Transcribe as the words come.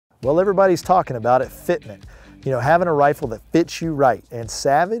Well, everybody's talking about it, Fitment. You know, having a rifle that fits you right, and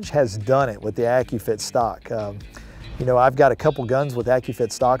Savage has done it with the AccuFit stock. You know, I've got a couple guns with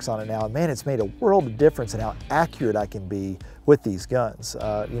AccuFit stocks on it now, and man, it's made a world of difference in how accurate I can be with these guns.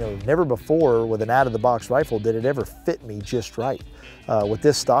 You know, never before with an out-of-the-box rifle did it ever fit me just right. With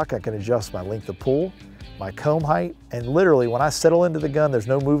this stock, I can adjust my length of pull, my comb height, and literally when I settle into the gun, there's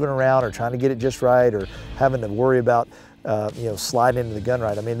no moving around or trying to get it just right or having to worry about you know, sliding into the gun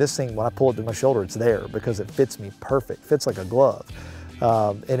right. I mean, this thing, when I pull it to my shoulder, it's there because it fits me perfect, fits like a glove.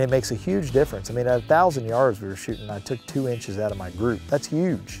 And it makes a huge difference. I mean, at 1,000 yards we were shooting, I took 2 inches out of my group. That's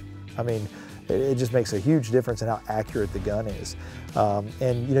huge. I mean, it just makes a huge difference in how accurate the gun is.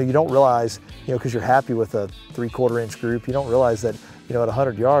 And you know, you don't realize, you know, because you're happy with a 3/4 inch group, you don't realize that, you know, at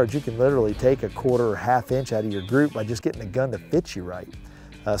 100 yards, you can literally take a 1/4 or 1/2 inch out of your group by just getting a gun that fits you right.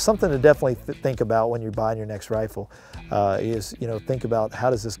 Something to definitely think about when you're buying your next rifle is, you know, think about, how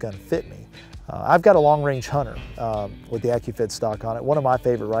does this gun fit me? I've got a long-range hunter with the AccuFit stock on it. One of my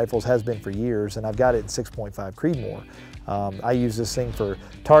favorite rifles, has been for years, and I've got it in 6.5 Creedmoor. I use this thing for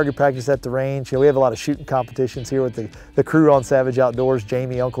target practice at the range. You know, we have a lot of shooting competitions here with the crew on Savage Outdoors,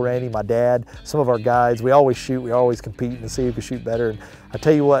 Jamie, Uncle Randy, my dad, some of our guides. We always shoot, we always compete and see who can shoot better. And I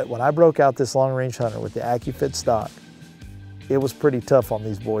tell you what, when I broke out this long-range hunter with the AccuFit stock, it was pretty tough on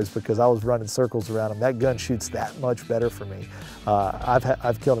these boys because I was running circles around them. That gun shoots that much better for me.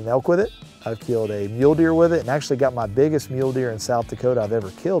 I've killed an elk with it. I've killed a mule deer with it, and actually got my biggest mule deer in South Dakota I've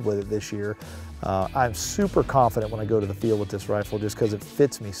ever killed with it this year. I'm super confident when I go to the field with this rifle just because it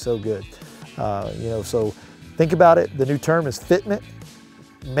fits me so good. You know, so think about it. The new term is Fitment.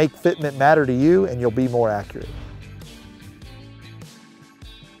 Make Fitment matter to you and you'll be more accurate.